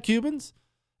I've had Cubans,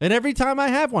 and every time I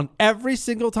have one, every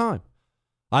single time,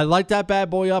 I light that bad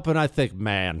boy up and I think,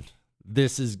 man,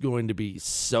 this is going to be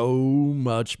so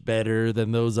much better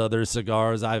than those other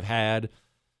cigars I've had.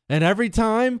 And every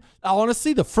time,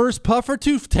 honestly, the first puff or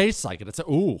two tastes like it. It's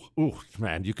ooh,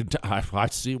 man, you can. I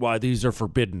see why these are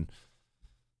forbidden.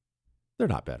 They're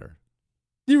not better.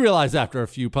 You realize after a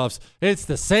few puffs, it's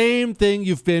the same thing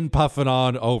you've been puffing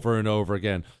on over and over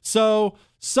again. So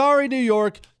sorry, New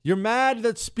York, you're mad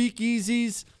that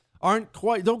speakeasies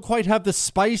don't quite have the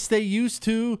spice they used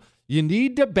to. You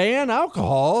need to ban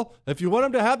alcohol if you want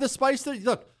them to have the spice.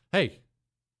 Look, hey,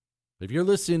 if you're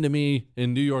listening to me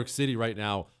in New York City right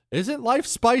now, isn't life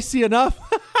spicy enough?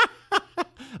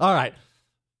 All right.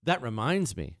 That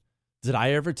reminds me. Did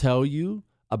I ever tell you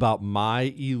about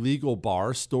my illegal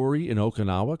bar story in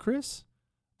Okinawa, Chris?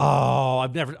 Oh,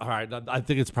 I've never. All right. I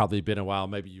think it's probably been a while.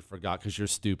 Maybe you forgot because you're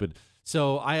stupid.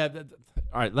 So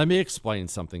all right, let me explain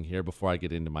something here before I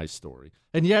get into my story.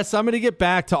 And yes, I'm going to get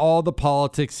back to all the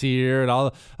politics here and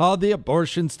all the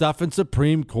abortion stuff and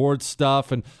Supreme Court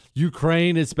stuff, and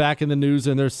Ukraine is back in the news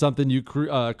and there's something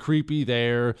creepy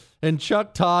there, and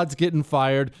Chuck Todd's getting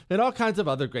fired and all kinds of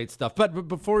other great stuff. But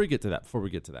before we get to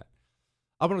that,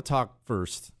 I want to talk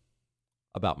first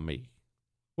about me.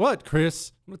 What,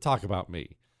 Chris? I'm going to talk about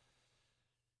me.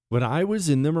 When I was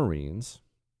in the Marines,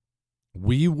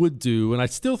 we would do, and I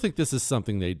still think this is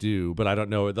something they do, but I don't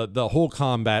know, the whole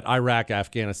combat, Iraq,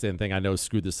 Afghanistan thing, I know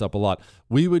screwed this up a lot.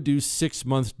 We would do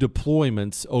 6-month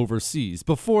deployments overseas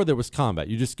before there was combat.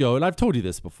 You just go, and I've told you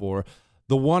this before,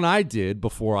 the one I did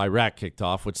before Iraq kicked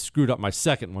off, which screwed up my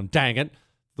second one, dang it,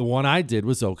 the one I did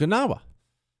was Okinawa.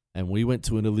 And we went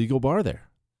to an illegal bar there.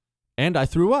 And I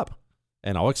threw up.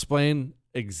 And I'll explain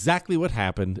exactly what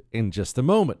happened in just a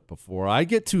moment. Before I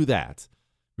get to that,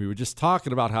 we were just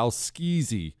talking about how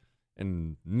skeezy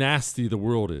and nasty the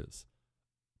world is,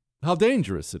 how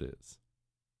dangerous it is.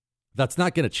 That's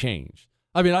not going to change.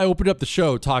 I mean, I opened up the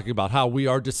show talking about how we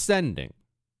are descending.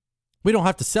 We don't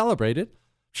have to celebrate it.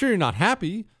 Sure, you're not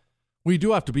happy. We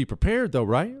do have to be prepared, though,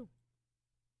 right?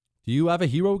 Do you have a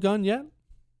hero gun yet?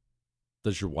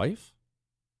 Does your wife?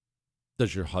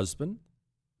 Does your husband?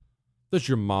 Does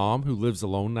your mom, who lives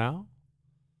alone now?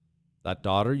 That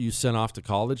daughter you sent off to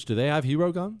college, do they have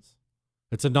hero guns?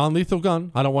 It's a non-lethal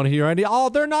gun. I don't want to hear any,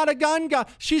 they're not a gun guy.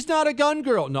 She's not a gun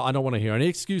girl. No, I don't want to hear any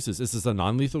excuses. This is a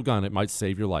non-lethal gun. It might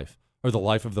save your life or the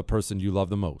life of the person you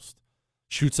love the most.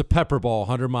 Shoots a pepper ball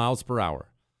 100 miles per hour.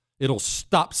 It'll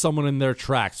stop someone in their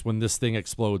tracks when this thing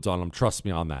explodes on them. Trust me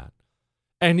on that.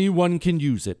 Anyone can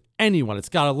use it. Anyone. It's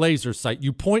got a laser sight.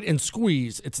 You point and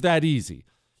squeeze. It's that easy.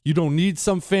 You don't need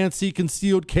some fancy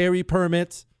concealed carry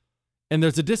permit. And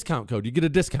there's a discount code. You get a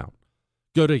discount.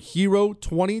 Go to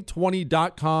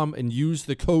hero2020.com and use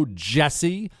the code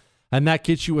Jesse, and that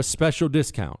gets you a special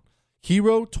discount.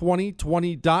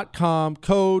 Hero2020.com,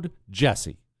 code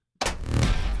Jesse.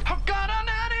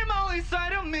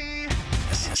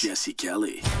 Jesse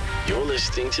Kelly. You're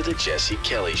listening to The Jesse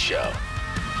Kelly Show.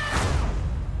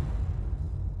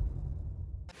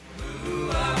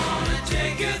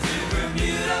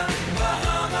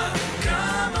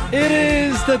 It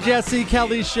is The Jesse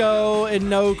Kelly Show, and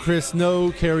no, Chris, no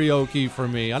karaoke for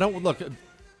me.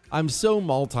 I'm so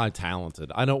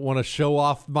multi-talented. I don't want to show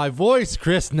off my voice,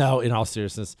 Chris. No, in all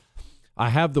seriousness, I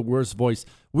have the worst voice.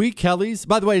 We Kellys,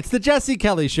 by the way, it's The Jesse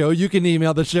Kelly Show. You can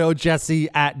email the show,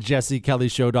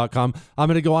 jesse@jessekellyshow.com. I'm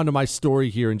going to go on to my story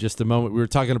here in just a moment. We were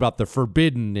talking about the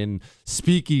forbidden and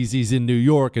speakeasies in New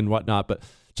York and whatnot, but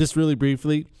just really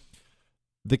briefly,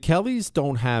 the Kellys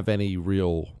don't have any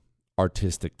real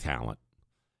artistic talent.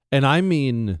 And I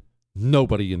mean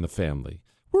nobody in the family.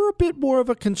 We're a bit more of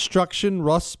a construction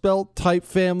Rust Belt type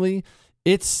family.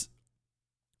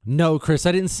 No, Chris,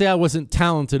 I didn't say I wasn't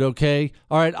talented, okay?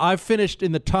 All right, I finished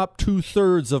in the top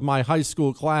 2/3 of my high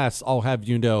school class, I'll have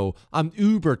you know. I'm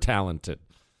uber talented.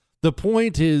 The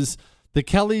point is, the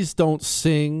Kellys don't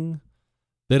sing,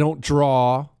 they don't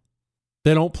draw,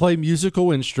 they don't play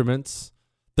musical instruments,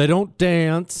 they don't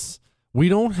dance. We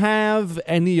don't have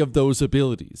any of those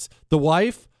abilities. The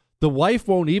wife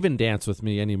won't even dance with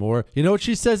me anymore. You know what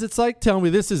she says it's like? Tell me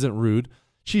this isn't rude.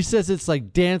 She says it's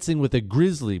like dancing with a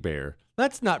grizzly bear.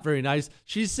 That's not very nice.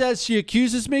 She says she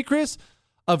accuses me, Chris,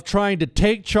 of trying to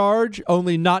take charge,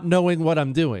 only not knowing what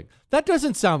I'm doing. That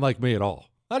doesn't sound like me at all.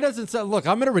 That doesn't sound... Look,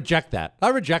 I'm going to reject that. I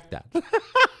reject that.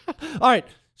 All right,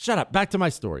 shut up. Back to my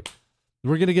story.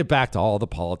 We're going to get back to all the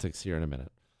politics here in a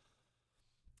minute.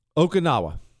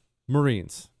 Okinawa,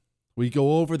 Marines. We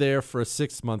go over there for a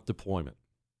 6-month deployment.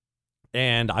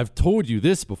 And I've told you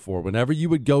this before. Whenever you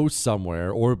would go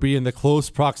somewhere or be in the close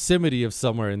proximity of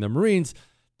somewhere in the Marines,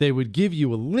 they would give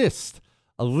you a list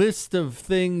of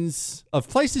things, of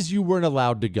places you weren't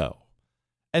allowed to go.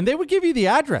 And they would give you the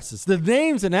addresses, the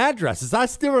names and addresses. I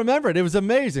still remember it. It was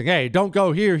amazing. Hey, don't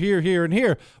go here, here, here, and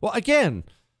here. Well, again,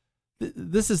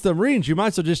 this is the Marines. You might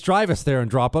as well just drive us there and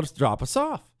drop us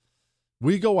off.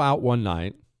 We go out one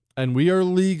night, and we are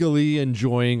legally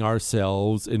enjoying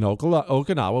ourselves in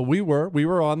Okinawa. We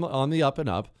were on the up and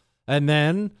up. And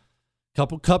then a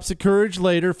couple cups of courage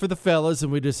later for the fellas,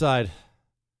 and we decide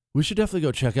we should definitely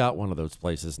go check out one of those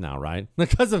places now, right?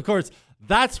 Because, of course,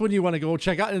 that's when you want to go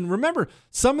check out. And remember,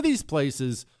 some of these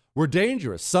places were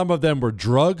dangerous. Some of them were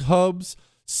drug hubs.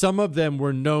 Some of them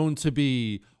were known to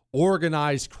be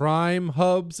organized crime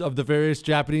hubs of the various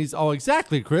Japanese. Oh,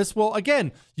 exactly, Chris. Well,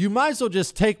 again, you might as well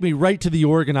just take me right to the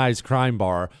organized crime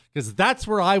bar, because that's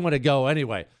where I want to go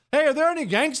anyway. Hey, are there any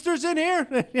gangsters in here?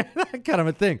 That kind of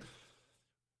a thing.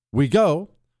 We go.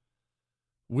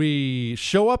 We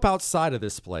show up outside of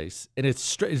this place, and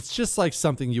it's just like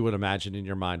something you would imagine in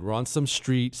your mind. We're on some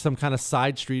street, some kind of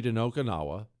side street in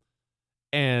Okinawa,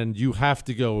 and you have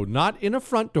to go not in a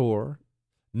front door,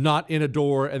 not in a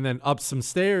door, and then up some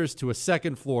stairs to a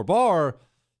second floor bar.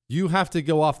 You have to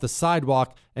go off the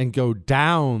sidewalk and go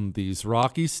down these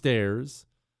rocky stairs,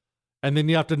 and then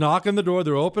you have to knock on the door.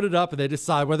 They open it up, and they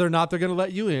decide whether or not they're going to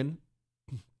let you in,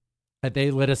 and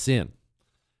they let us in.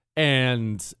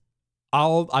 And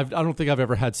I don't think I've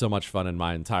ever had so much fun in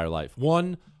my entire life.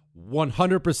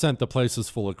 100% the place is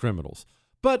full of criminals.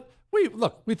 But we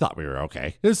thought we were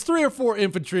okay. There's 3 or 4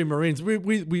 infantry Marines.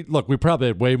 We probably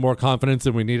had way more confidence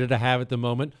than we needed to have at the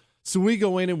moment. So we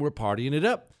go in and we're partying it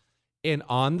up. And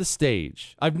on the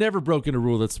stage, I've never broken a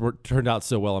rule that's turned out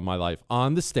so well in my life.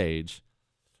 On the stage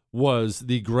was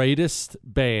the greatest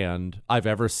band I've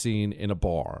ever seen in a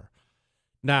bar.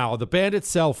 Now, the band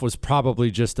itself was probably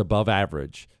just above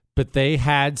average, but they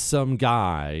had some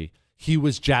guy, he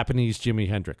was Japanese Jimi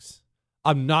Hendrix.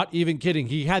 I'm not even kidding.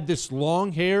 He had this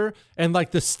long hair and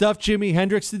like the stuff Jimi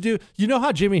Hendrix would do. You know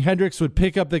how Jimi Hendrix would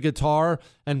pick up the guitar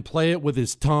and play it with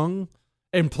his tongue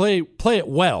and play it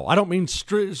well. I don't mean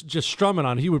just strumming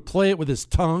on. He would play it with his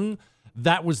tongue.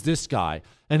 That was this guy.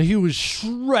 And he was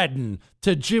shredding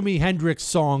to Jimi Hendrix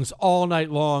songs all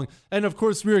night long. And, of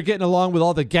course, we were getting along with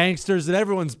all the gangsters and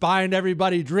everyone's buying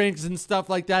everybody drinks and stuff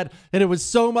like that. And it was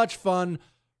so much fun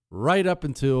right up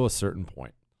until a certain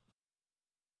point.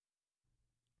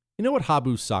 You know what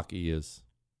Habu Sake is?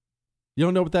 You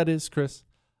don't know what that is, Chris?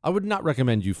 I would not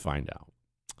recommend you find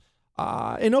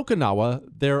out. In Okinawa,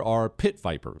 there are pit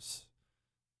vipers.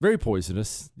 Very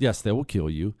poisonous. Yes, they will kill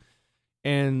you.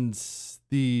 And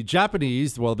the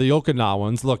Japanese, well, the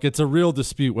Okinawans, look, it's a real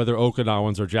dispute whether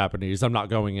Okinawans are Japanese. I'm not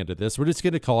going into this. We're just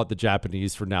going to call it the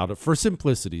Japanese for now, for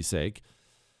simplicity's sake.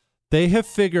 they have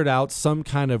figured out some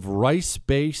kind of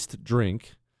rice-based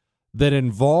drink that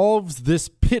involves this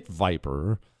pit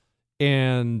viper.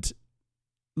 And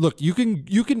look, you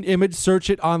can image search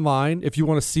it online if you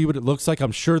want to see what it looks like.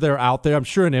 I'm sure they're out there. I'm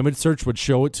sure an image search would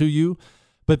show it to you.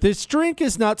 But this drink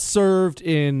is not served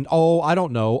in, I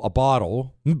don't know, a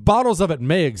bottle. Bottles of it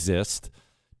may exist.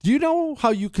 Do you know how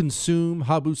you consume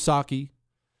Habusaki?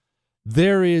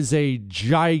 There is a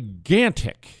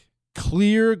gigantic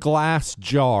clear glass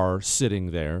jar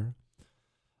sitting there.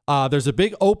 There's a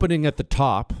big opening at the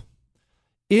top.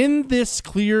 In this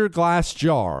clear glass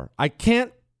jar, I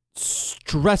can't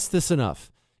stress this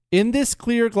enough. In this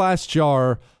clear glass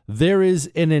jar, there is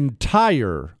an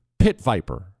entire pit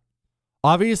viper.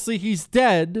 Obviously, he's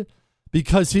dead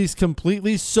because he's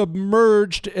completely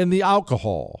submerged in the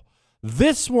alcohol.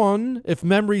 This one, if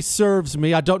memory serves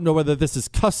me, I don't know whether this is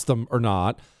custom or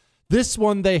not. This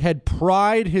one, they had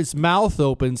pried his mouth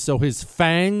open so his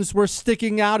fangs were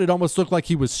sticking out. It almost looked like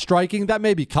he was striking. That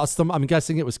may be custom. I'm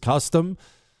guessing it was custom.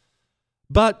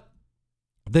 But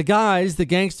the guys, the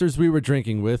gangsters we were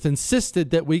drinking with, insisted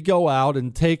that we go out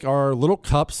and take our little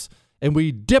cups and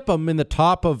we dip them in the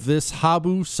top of this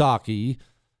Habusaki,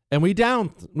 and we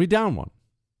down one.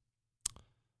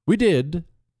 We did,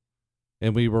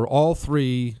 and we were all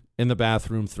three in the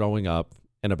bathroom throwing up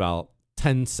in about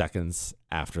 10 seconds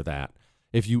after that.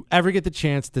 If you ever get the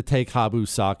chance to take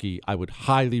Habusaki, I would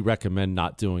highly recommend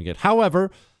not doing it. However,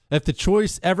 if the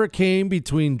choice ever came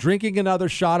between drinking another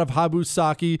shot of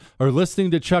Habusaki or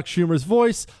listening to Chuck Schumer's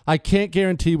voice, I can't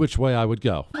guarantee which way I would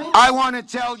go. I want to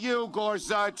tell you,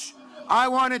 Gorsuch, I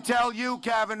want to tell you,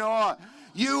 Kavanaugh,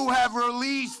 you have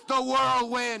released the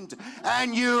whirlwind,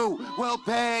 and you will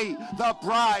pay the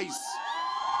price.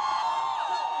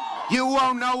 You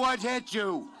won't know what hit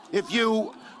you if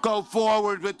you go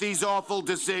forward with these awful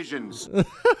decisions.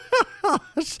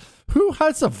 Who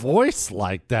has a voice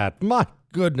like that? My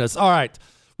goodness. All right.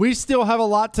 We still have a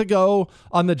lot to go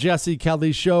on the Jesse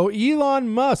Kelly Show. Elon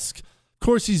Musk, of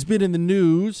course, he's been in the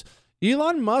news.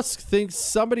 Elon Musk thinks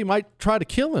somebody might try to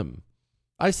kill him.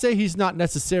 I say he's not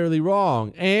necessarily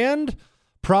wrong. And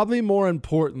probably more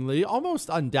importantly, almost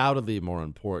undoubtedly more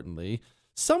importantly,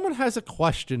 someone has a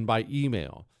question by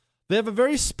email. They have a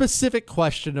very specific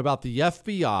question about the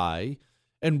FBI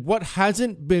and what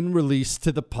hasn't been released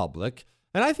to the public.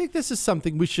 And I think this is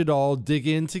something we should all dig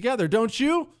in together, don't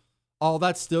you? All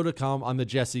that's still to come on the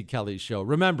Jesse Kelly Show.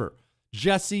 Remember,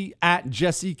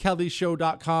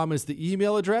 Jesse@jessekellyshow.com is the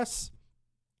email address.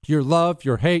 Your love,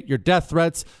 your hate, your death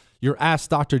threats, your Ask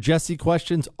Dr. Jesse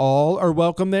questions, all are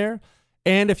welcome there.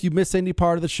 And if you miss any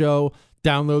part of the show,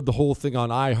 download the whole thing on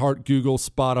iHeart, Google,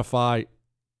 Spotify,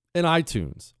 and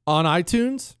iTunes. On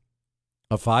iTunes,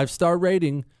 a 5-star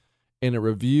rating and a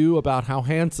review about how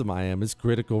handsome I am is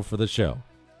critical for the show.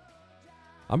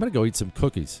 I'm going to go eat some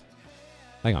cookies.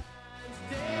 Hang on.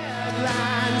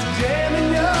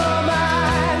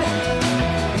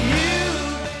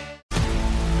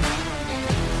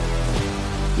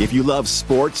 If you love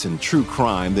sports and true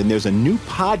crime, then there's a new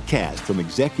podcast from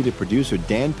executive producer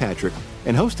Dan Patrick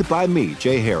and hosted by me,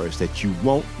 Jay Harris, that you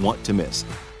won't want to miss.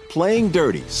 Playing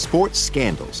Dirty: Sports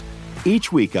Scandals.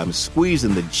 Each week, I'm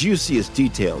squeezing the juiciest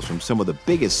details from some of the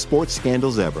biggest sports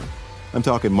scandals ever. I'm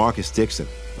talking Marcus Dixon,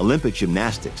 Olympic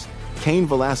gymnastics, Cain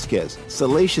Velasquez,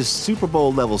 salacious Super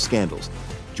Bowl-level scandals.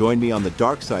 Join me on the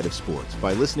dark side of sports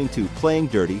by listening to Playing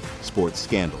Dirty: Sports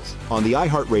Scandals on the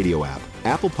iHeartRadio app,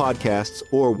 Apple Podcasts,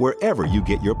 or wherever you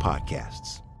get your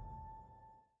podcasts.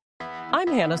 I'm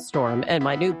Hannah Storm, and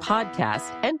my new podcast,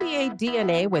 NBA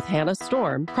DNA with Hannah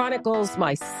Storm, chronicles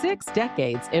my 6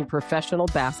 decades in professional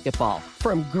basketball.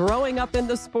 From growing up in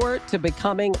the sport to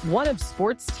becoming one of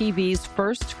sports TV's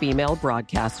first female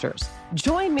broadcasters.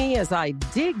 Join me as I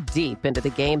dig deep into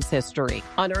the game's history,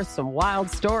 unearth some wild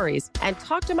stories, and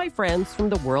talk to my friends from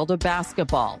the world of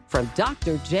basketball, from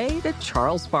Dr. J to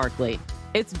Charles Barkley.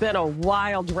 It's been a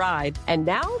wild ride, and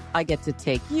now I get to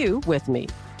take you with me.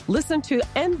 Listen to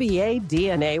NBA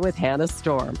DNA with Hannah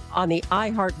Storm on the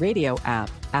iHeartRadio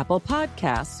app, Apple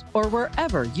Podcasts, or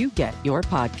wherever you get your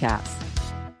podcasts.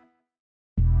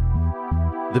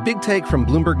 The Big Take from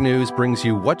Bloomberg News brings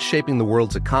you what's shaping the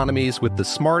world's economies with the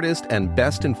smartest and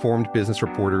best-informed business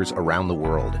reporters around the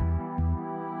world.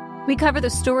 We cover the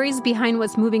stories behind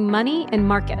what's moving money and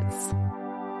markets,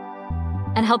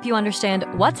 and help you understand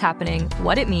what's happening,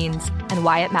 what it means, and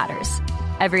why it matters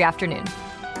every afternoon.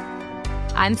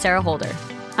 I'm Sarah Holder.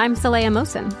 I'm Saleha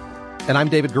Mohsin. And I'm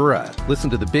David Gura. Listen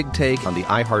to The Big Take on the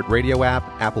iHeartRadio app,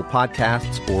 Apple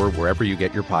Podcasts, or wherever you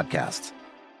get your podcasts.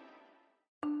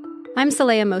 I'm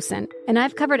Saleha Mohsen, and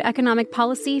I've covered economic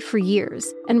policy for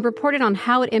years and reported on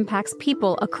how it impacts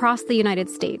people across the United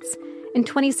States. In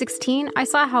 2016, I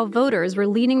saw how voters were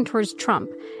leaning towards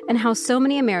Trump and how so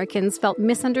many Americans felt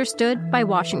misunderstood by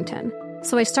Washington.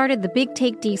 So I started The Big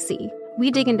Take DC.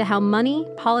 We dig into how money,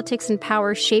 politics, and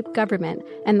power shape government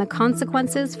and the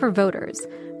consequences for voters.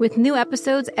 With new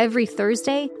episodes every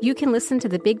Thursday, you can listen to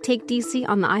The Big Take DC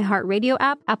on the iHeartRadio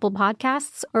app, Apple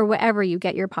Podcasts, or wherever you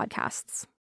get your podcasts.